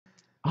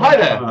Hi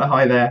there,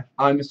 Hi there,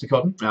 I'm Mr.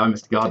 Cotton, I'm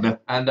Mr. Gardner.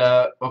 and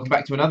welcome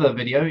back to another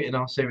video in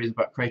our series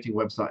about creating a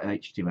website in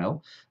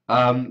HTML.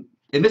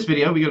 In this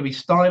video, we're going to be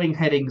styling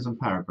headings and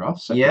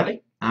paragraphs Yeah,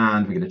 separately,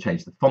 and we're going to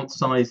change the font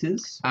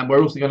sizes. and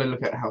we're also going to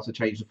look at how to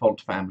change the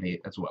font family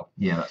as well.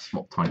 Yeah, that's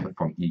what type of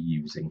font you're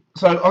using.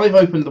 So I've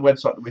opened the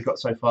website that we've got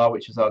so far,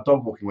 which is our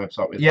dog walking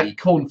website with Yeah. the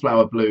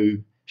cornflower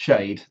blue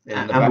shade in the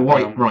And the background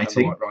white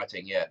writing. and the white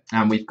writing, yeah.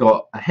 And we've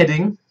got a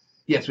heading.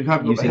 Yes, we have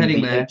got the using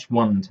heading the there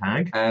H1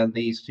 tag, and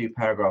these two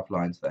paragraph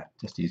lines there.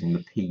 just using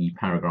the P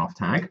paragraph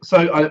tag.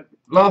 So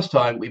last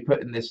time we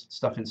put in this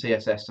stuff in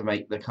CSS to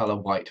make the color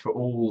white for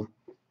all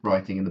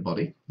writing in the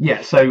body.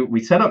 Yeah, so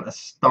we set up a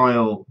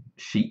style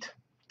sheet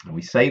and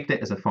we saved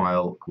it as a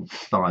file called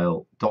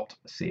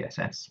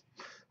style.css,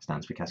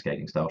 stands for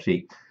cascading style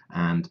sheet,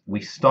 and we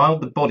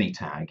styled the body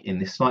tag in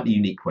this slightly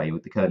unique way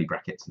with the curly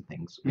brackets and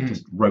things. We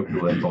just wrote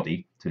the word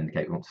body to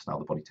indicate we want to style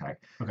the body tag,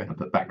 and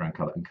put background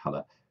color and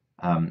color.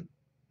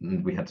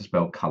 And we had to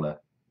spell color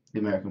the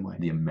American way.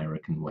 The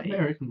American way.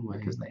 American way.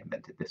 Because they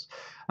invented this.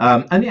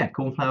 And yeah,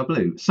 cornflower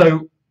blue.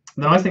 So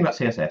the nice thing about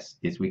CSS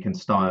is we can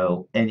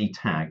style any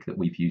tag that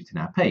we've used in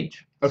our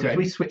page. So if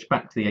we switch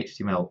back to the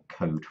HTML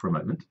code for a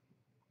moment,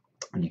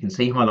 and you can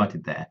see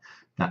highlighted there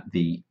that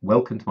the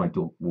Welcome to My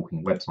Dog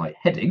Walking website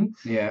heading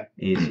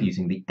is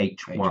using the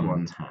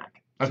H1 tag.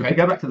 So if we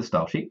go back to the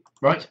style sheet,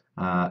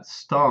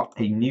 start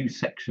a new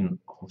section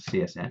of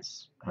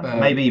CSS,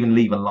 maybe even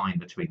leave a line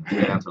between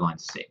them, go down to line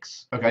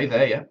 6. Okay,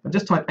 there, yeah. And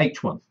just type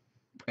H1.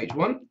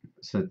 H1?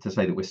 So to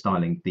say that we're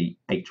styling the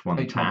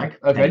H1 tag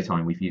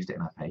anytime we've used it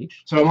in our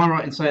page. So am I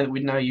right in saying that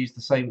we now use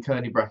the same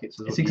curly brackets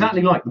as it's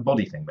exactly like the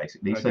body thing,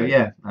 basically. So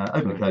yeah,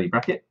 open a curly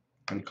bracket.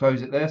 And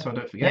close it there so I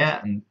don't forget.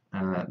 Yeah,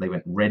 and they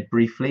went red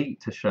briefly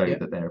to show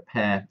that they're a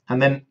pair. And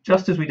then,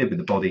 just as we did with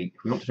the body,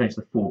 if we want to change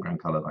the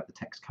foreground colour, like the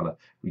text colour,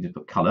 we just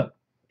put colour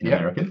in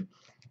American.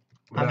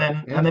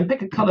 And then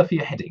pick a colour for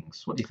your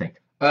headings. What do you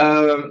think?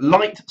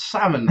 Light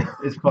salmon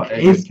is quite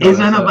is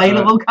an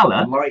available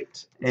colour.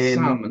 Light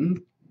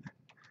salmon.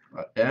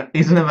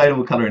 Is an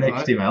available colour in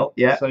HTML.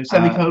 Yeah. So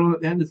semicolon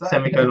at the end, is that?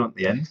 Semicolon at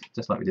the end,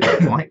 just like we did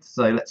with white.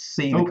 So let's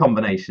see the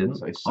combination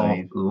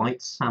of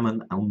light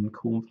salmon and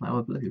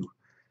cornflower blue.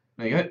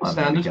 There you go.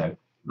 Standard. There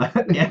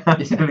we go. Yeah,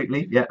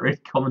 absolutely. Yeah, really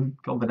common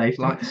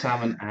combination. Light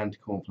salmon and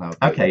cornflower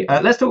blue. Okay,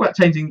 let's talk about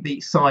changing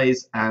the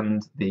size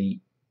and the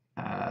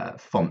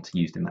font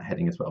used in that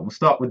heading as well. We'll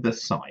start with the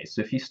size.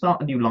 So if you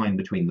start a new line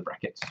between the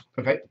brackets,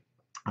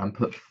 and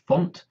put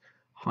font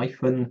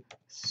hyphen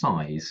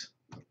size.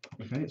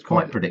 Okay, it's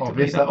quite predictably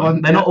obvious, that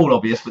one. They're not all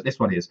obvious, but this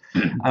one is.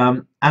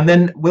 And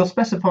then we'll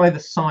specify the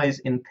size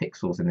in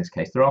pixels in this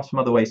case. There are some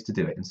other ways to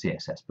do it in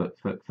CSS, but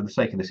for the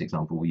sake of this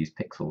example, we'll use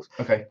pixels.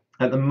 Okay.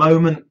 At the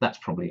moment, that's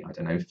probably, I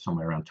don't know,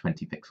 somewhere around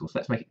 20 pixels.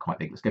 Let's make it quite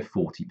big. Let's go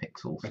 40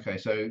 pixels. Okay,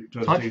 so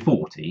type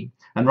 40,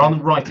 and rather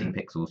than writing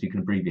pixels, you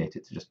can abbreviate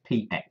it to just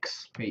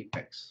PX.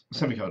 PX,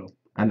 semicolon.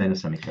 And then a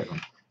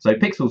semicolon. So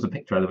pixels are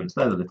picture elements.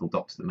 They're the little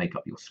dots that make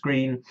up your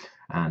screen,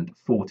 and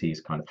 40 is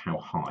kind of how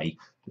high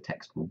the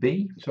text will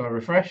be. So I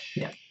refresh.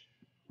 Yeah.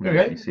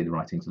 You see the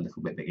writing's a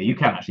little bit bigger. You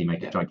can actually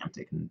make it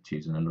gigantic and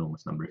choose an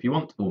enormous number if you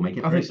want, or make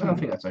it very small. I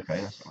think that's okay.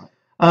 That's all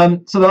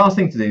right. So the last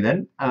thing to do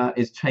then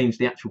is change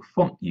the actual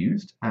font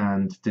used,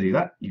 and to do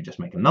that, you just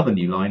make another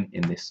new line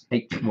in this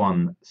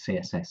H1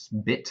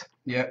 CSS bit.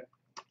 Yeah.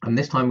 And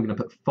this time we're going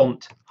to put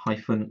font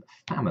hyphen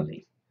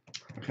family.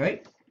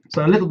 Okay.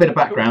 So a little bit of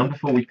background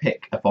before we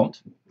pick a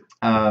font.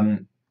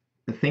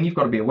 The thing you've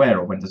got to be aware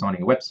of when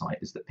designing a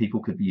website is that people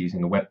could be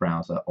using a web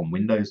browser on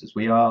Windows as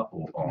we are,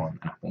 or on an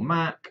Apple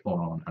Mac, or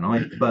on an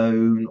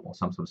iPhone, or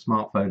some sort of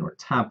smartphone, or a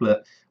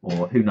tablet,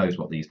 or who knows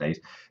what these days.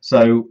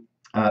 So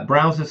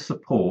browsers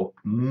support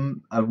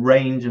a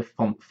range of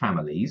font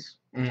families,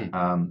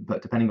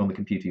 but depending on the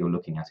computer you're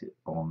looking at it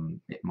on,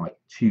 it might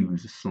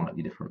choose a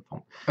slightly different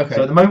font. Okay.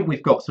 So at the moment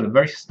we've got sort of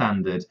very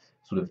standard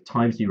sort of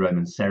Times New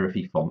Roman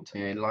serify font.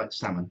 Yeah, light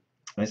salmon.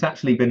 And it's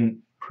actually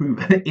been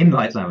proven in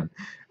light salmon.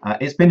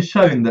 It's been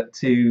shown that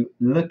to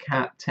look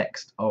at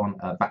text on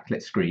a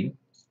backlit screen,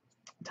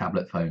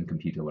 tablet, phone,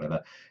 computer,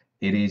 whatever,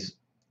 it is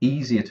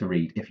easier to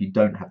read if you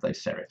don't have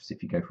those serifs,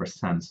 if you go for a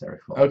sans serif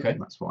font. Okay.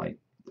 That's why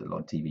a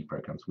lot of TV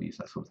programs will use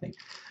that sort of thing.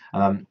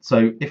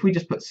 So if we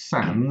just put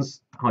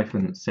sans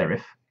hyphen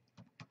serif,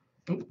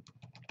 like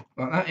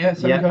that, yeah,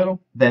 semicolon.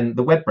 Then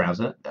the web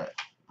browser,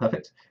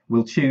 perfect,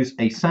 we'll choose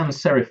a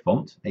sans serif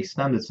font, a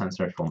standard sans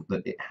serif font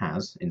that it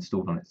has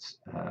installed on its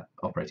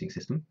operating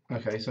system.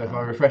 Okay, so if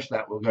I refresh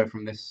that, we'll go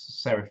from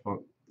this serif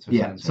font to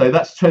sans serif. So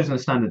that's chosen a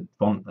standard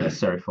font, a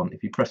serif font.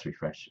 If you press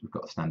refresh, we've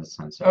got a standard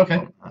sans serif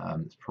font.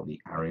 It's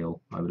probably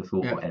Arial, I would have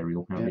thought, or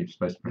Arial, however you're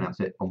supposed to pronounce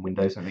it on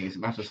Windows. I think it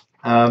matters.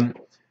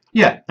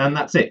 Yeah, and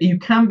that's it. You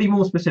can be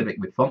more specific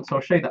with fonts, so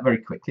I'll show you that very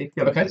quickly. If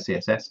you go back to the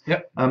CSS,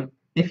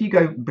 if you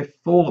go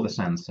before the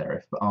sans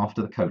serif, but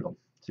after the colon,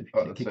 so if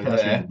you click your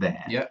cursor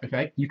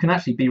there, you can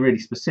actually be really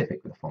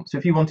specific with a font. So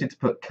if you wanted to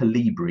put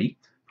Calibri,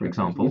 for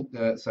example,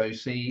 so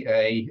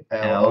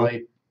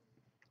C-A-L-I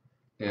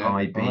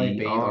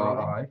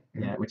I-B-R-I,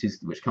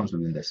 which comes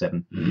with Windows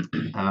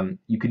 7,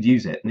 you could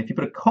use it. And if you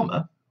put a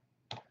comma,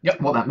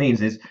 Yep. What that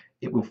means is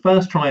it will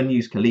first try and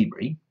use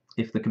Calibri.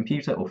 If the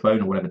computer or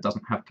phone or whatever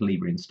doesn't have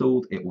Calibri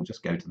installed, it will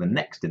just go to the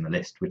next in the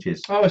list, which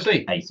is I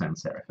see. a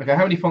sans serif. Okay,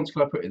 how many fonts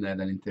could I put in there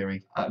then, in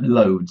theory?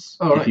 Loads,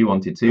 if you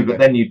wanted to, but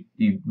then you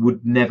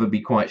would never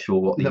be quite sure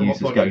what the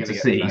user's going to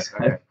see.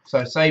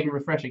 So save and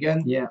refresh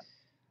again. Yeah.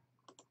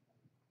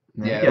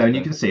 There you go, and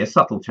you can see a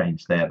subtle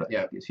change there, but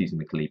it's using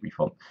the Calibri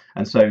font.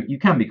 And so you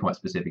can be quite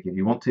specific if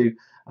you want to,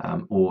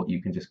 or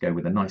you can just go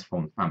with a nice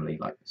font family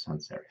like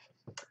sans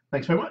serif.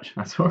 Thanks very much.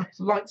 That's all right.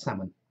 Light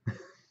salmon.